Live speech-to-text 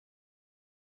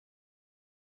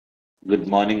Good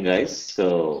morning, guys.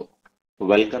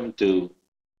 Welcome to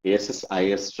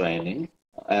SSIS training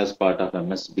as part of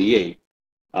MSBA.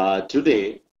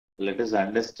 Today, let us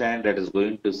understand that is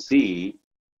going to see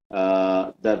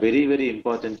the very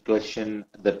important question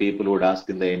the people would ask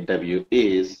in the interview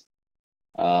is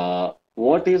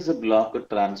what is a block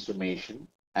transformation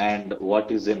and what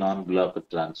is a non-block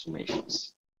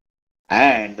transformations?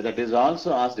 And that is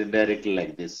also asked indirectly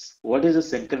like this. What is a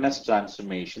synchronous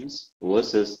transformations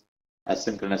versus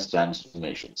asynchronous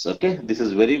transformations? Okay, this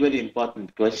is very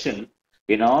important question.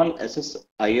 In all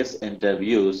SSIS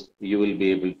interviews, you will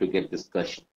be able to get this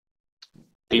question.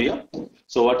 Clear?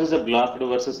 So what is a blocked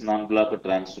versus non-blocked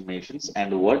transformations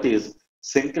and what is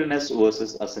synchronous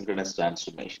versus asynchronous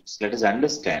transformations? Let us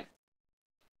understand.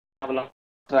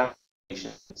 Transformations.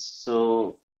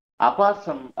 So apart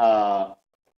from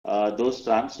those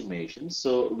transformations,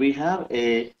 so we have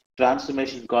a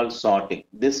transformation called sorting.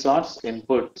 This sorts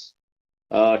inputs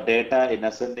data in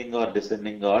ascending or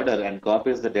descending order and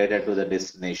copies the data to the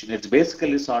destination. It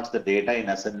basically sorts the data in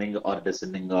ascending or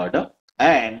descending order,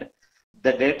 and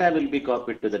the data will be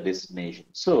copied to the destination.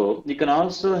 So you can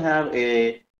also have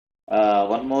a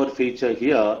one more feature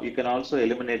here. You can also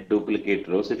eliminate duplicate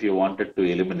rows if you wanted to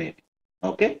eliminate.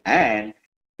 Okay, and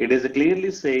it is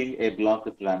clearly saying a block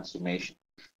transformation.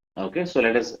 Okay, so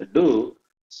let us do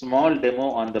small demo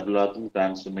on the blocking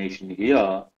transformation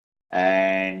here,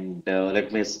 and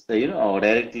let me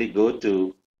directly go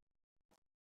to.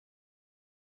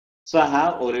 So I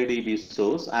have OLEDB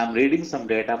source. I'm reading some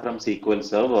data from SQL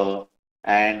Server,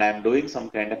 and I'm doing some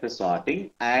kind of a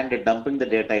sorting and dumping the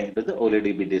data into the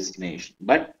OLEDB destination.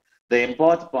 But the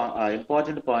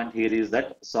important point here is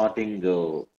that sorting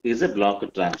is a block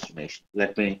transformation.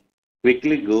 Let me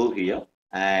quickly go here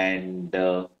and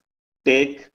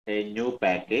take a new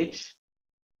package.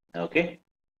 Okay.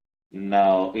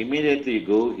 Now immediately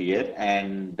go here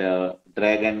and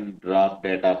drag and drop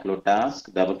data flow task.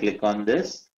 Double click on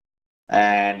this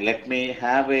and let me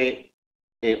have a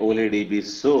OLEDB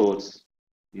source.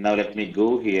 Now let me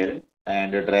go here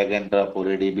and drag and drop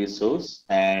OLEDB source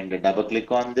and double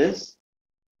click on this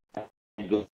and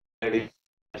go to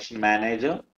connection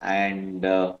manager and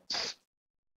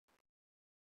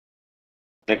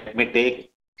let me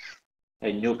take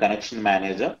a new connection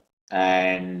manager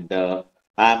and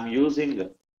I'm using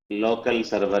local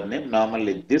server name.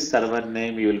 Normally this server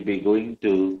name you will be going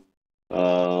to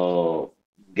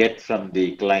get from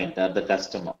the client or the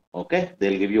customer. Okay,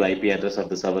 they'll give you IP address of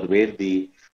the server where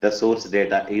the source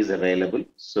data is available.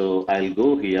 So I'll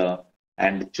go here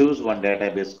and choose one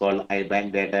database called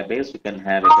iBank database. You can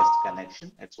have a test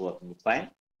connection. It's working fine.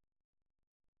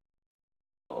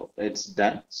 It's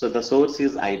done. So the source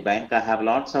is iBank. I have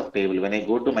lots of table. When I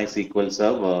go to my SQL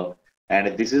server,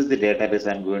 and this is the database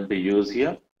I'm going to use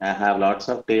here. I have lots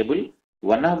of table.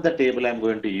 One of the table I'm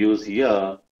going to use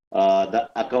here, the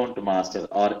account master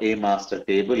or a master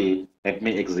table. Let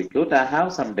me execute. I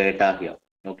have some data here.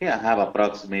 Okay, I have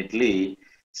approximately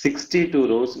 62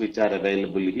 rows which are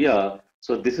available here.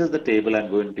 So this is the table I'm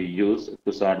going to use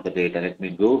to sort the data. Let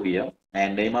me go here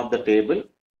and name of the table.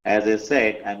 As I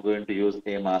said, I'm going to use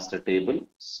a master table.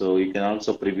 So you can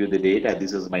also preview the data.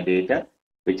 This is my data,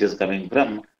 which is coming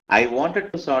from. I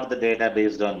wanted to sort the data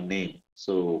based on name.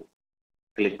 So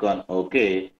click on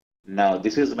OK. Now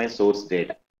this is my source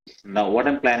data. Now what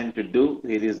I'm planning to do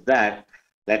here is that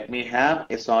let me have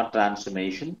a sort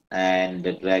transformation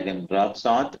and drag and drop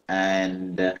sort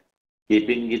and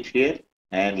keeping it here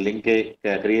and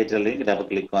create a link, double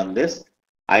click on this.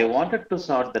 I wanted to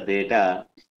sort the data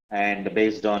and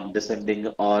based on descending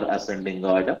or ascending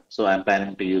order. So I'm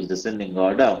planning to use descending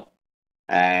order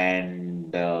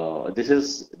and this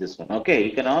is this one. Okay,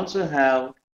 you can also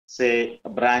have say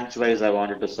branch wise I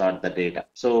wanted to sort the data.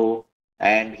 So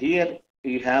and here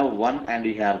you have one and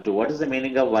you have two. What is the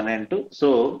meaning of one and two?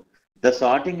 So the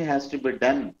sorting has to be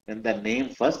done in the name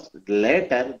first,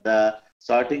 later the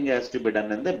sorting has to be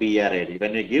done in the BRID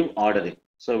when you give ordering.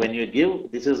 So when you give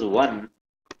this is one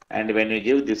and when you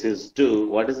give this is 2,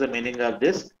 what is the meaning of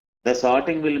this? The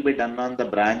sorting will be done on the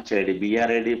branch ID,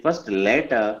 BRID first,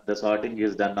 later the sorting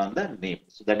is done on the name.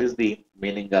 So that is the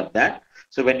meaning of that.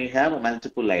 So when you have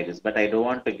multiple IDs, but I don't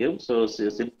want to give, so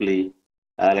simply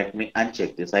let me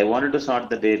uncheck this. I wanted to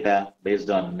sort the data based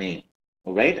on name,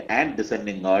 right? And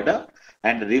descending order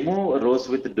and remove rows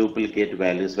with duplicate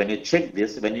values. When you check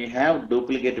this, when you have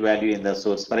duplicate value in the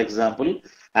source, for example,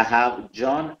 I have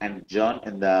John and John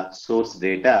in the source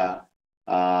data.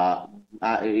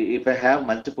 If I have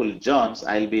multiple Johns,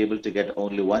 I'll be able to get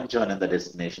only one John in the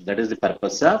destination. That is the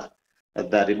purpose of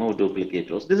the remove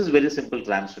duplicate rows. This is very simple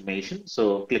transformation.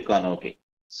 So click on OK.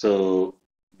 So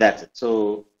that's it.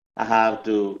 So I have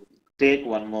to take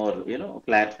one more,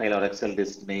 flat file or Excel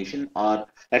destination, or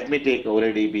let me take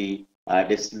OLEDB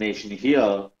destination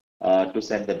here to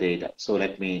send the data. So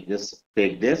let me just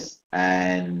take this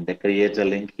and create a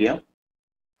link here.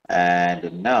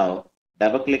 And now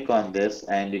double click on this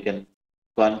and you can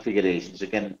configurations. You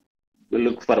can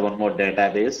look for one more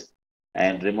database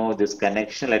and remove this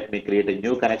connection. Let me create a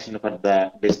new connection for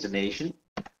the destination.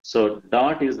 So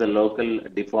dot is the local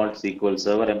default SQL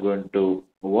server. I'm going to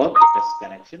work test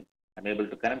connection. I'm able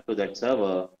to connect to that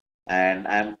server and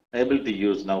I'm able to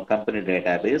use now company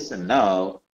database. And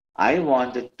now I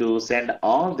wanted to send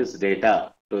all this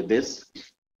data to this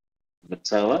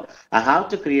server. I have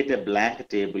to create a blank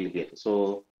table here.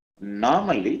 So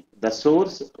normally the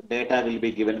source data will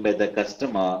be given by the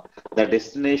customer. The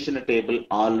destination table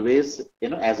always,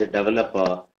 as a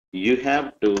developer, you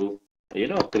have to,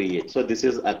 create. So this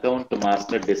is account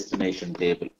master destination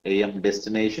table. AM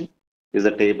destination is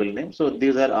a table name. So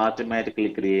these are automatically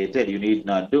created. You need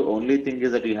not do. Only thing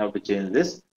is that you have to change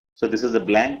this. So this is a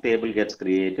blank table gets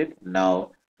created.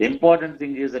 Now the important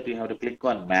thing is that you have to click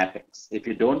on mappings. If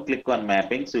you don't click on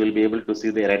mappings, you will be able to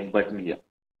see the red button here.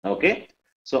 Okay.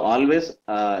 So always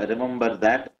remember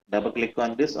that, double click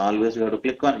on this. Always you have to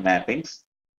click on mappings,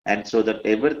 and so that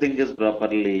everything is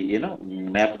properly,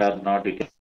 mapped or not. You can